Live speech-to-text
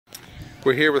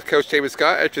We're here with Coach David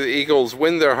Scott after the Eagles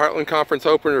win their Heartland Conference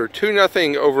opener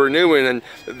 2-0 over Newman, and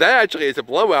that actually is a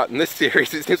blowout in this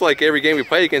series. It seems like every game we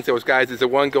play against those guys is a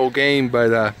one-goal game,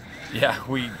 but yeah,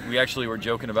 we actually were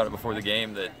joking about it before the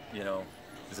game that, you know,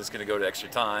 is this going to go to extra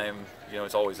time? You know,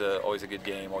 it's always a good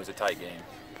game, always a tight game.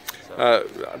 So.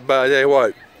 But I tell you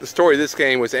what, the story of this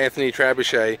game was Anthony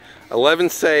Trebuchet, 11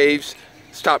 saves,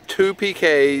 stopped 2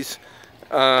 PKs,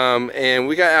 and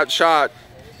we got outshot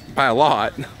by a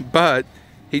lot, but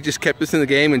he just kept us in the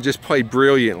game and just played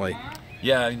brilliantly.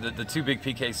 Yeah, I mean, the 2 big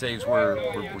PK saves were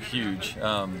huge.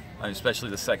 I mean,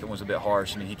 especially the second was a bit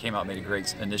harsh. I mean, he came out and made a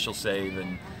great initial save,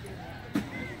 and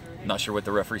not sure what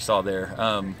the referee saw there.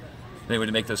 They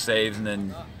would make those saves, and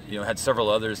then, you know, had several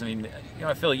others. I mean, you know,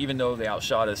 I feel like even though they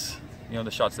outshot us, you know,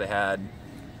 the shots they had,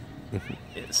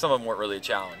 some of them weren't really a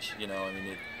challenge. You know, I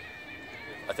mean,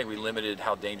 I think we limited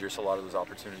how dangerous a lot of those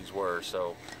opportunities were.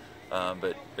 So.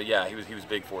 But yeah, he was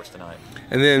big for us tonight.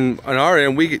 And then on our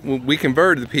end, we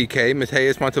converted the PK.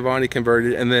 Mateus Montavani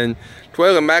converted, and then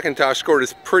Dwaylen McIntosh scored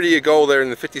as pretty a goal there in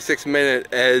the 56th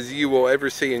minute as you will ever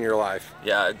see in your life.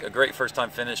 Yeah, a great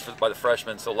first-time finish by the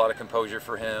freshman. So a lot of composure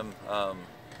for him.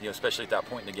 You know, especially at that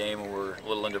point in the game when we're a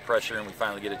little under pressure and we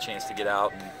finally get a chance to get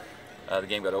out, and the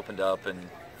game got opened up, and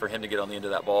for him to get on the end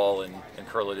of that ball and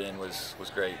curl it in was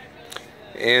great.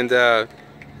 And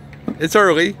it's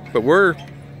early, but we're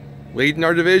leading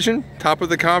our division, top of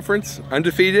the conference,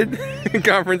 undefeated in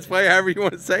conference play, however you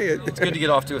want to say it. It's good to get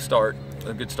off to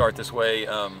a good start this way.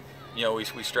 You know, we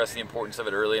stressed the importance of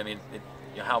it early. I mean,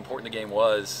 you know, how important the game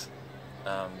was,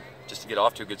 just to get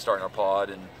off to a good start in our pod,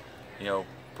 and, you know,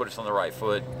 put us on the right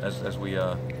foot as we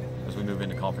move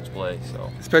into conference play. So,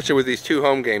 especially with these 2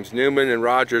 home games, Newman and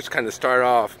Rogers kind of start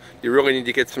off. You really need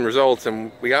to get some results,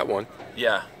 and we got one.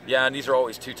 Yeah, and these are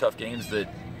always 2 tough games that,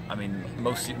 I mean,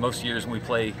 most years when we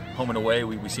play home and away,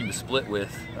 we seem to split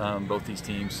with both these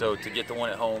teams. So to get the one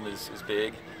at home is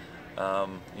big.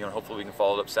 You know, hopefully we can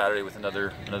follow it up Saturday with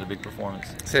another big performance.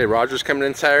 Say Rogers coming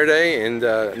in Saturday, and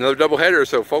another doubleheader.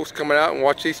 So folks coming out and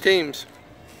watch these teams.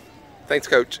 Thanks,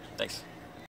 Coach. Thanks.